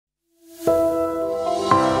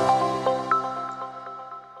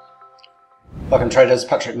Welcome traders,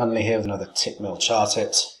 Patrick Munley here with another Tickmill Chart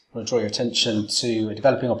Hit. I want to draw your attention to a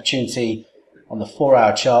developing opportunity on the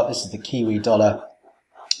 4-hour chart. This is the Kiwi dollar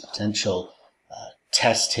potential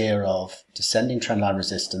test here of descending trendline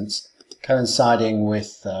resistance coinciding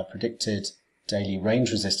with predicted daily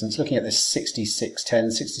range resistance. Looking at this 66.10,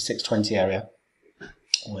 66.20 area,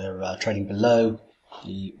 we're trading below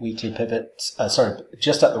the weekly pivot,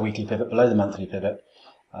 just at the weekly pivot, below the monthly pivot.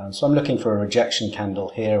 So I'm looking for a rejection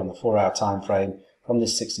candle here on the 4-hour time frame from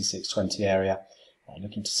this 66.20 area.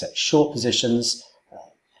 Looking to set short positions,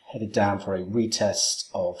 headed down for a retest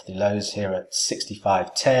of the lows here at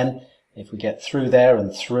 65.10. If we get through there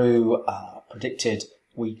and through predicted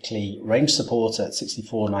weekly range support at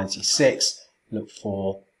 64.96, look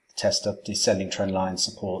for the test of descending trend line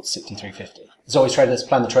support 63.50. As always, traders,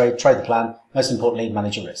 plan the trade the plan. Most importantly,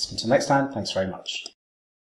 manage your risk. Until next time, thanks very much.